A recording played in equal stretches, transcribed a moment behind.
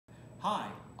Hi,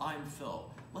 I'm Phil.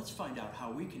 Let's find out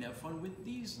how we can have fun with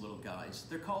these little guys.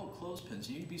 They're called clothespins,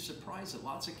 and you'd be surprised that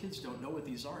lots of kids don't know what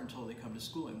these are until they come to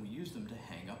school, and we use them to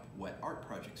hang up wet art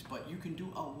projects. But you can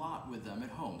do a lot with them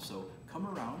at home, so come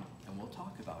around and we'll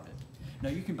talk about it. Now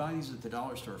you can buy these at the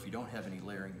dollar store if you don't have any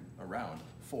layering around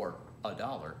for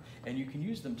 $1, and you can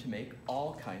use them to make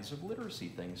all kinds of literacy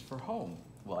things for home.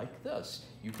 Like this.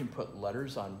 You can put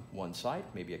letters on one side,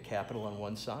 maybe a capital on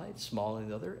one side, small on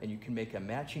the other, and you can make a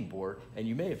matching board. And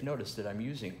you may have noticed that I'm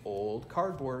using old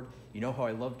cardboard. You know how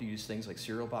I love to use things like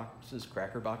cereal boxes,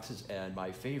 cracker boxes, and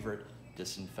my favorite,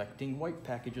 disinfecting wipe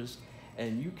packages.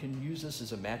 And you can use this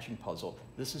as a matching puzzle.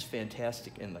 This is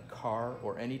fantastic in the car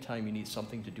or anytime you need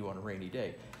something to do on a rainy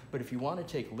day. But if you want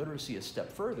to take literacy a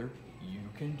step further, you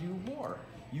can do more.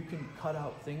 You can cut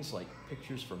out things like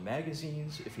pictures from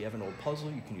magazines. If you have an old puzzle,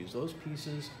 you can use those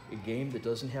pieces, a game that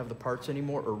doesn't have the parts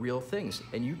anymore, or real things.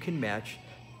 And you can match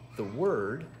the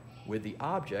word with the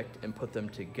object and put them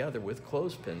together with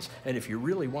clothespins. And if you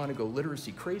really want to go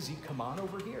literacy crazy, come on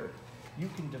over here. You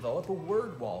can develop a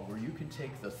word wall where you can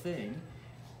take the thing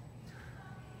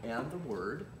and the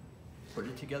word, put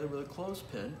it together with a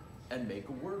clothespin, and make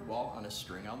a word wall on a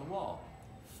string on the wall.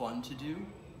 Fun to do.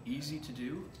 Easy to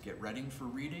do, get ready for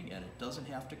reading, and it doesn't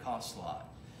have to cost a lot.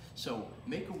 So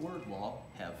make a word wall,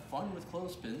 have fun with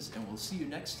clothespins, and we'll see you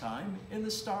next time in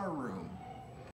the Star Room.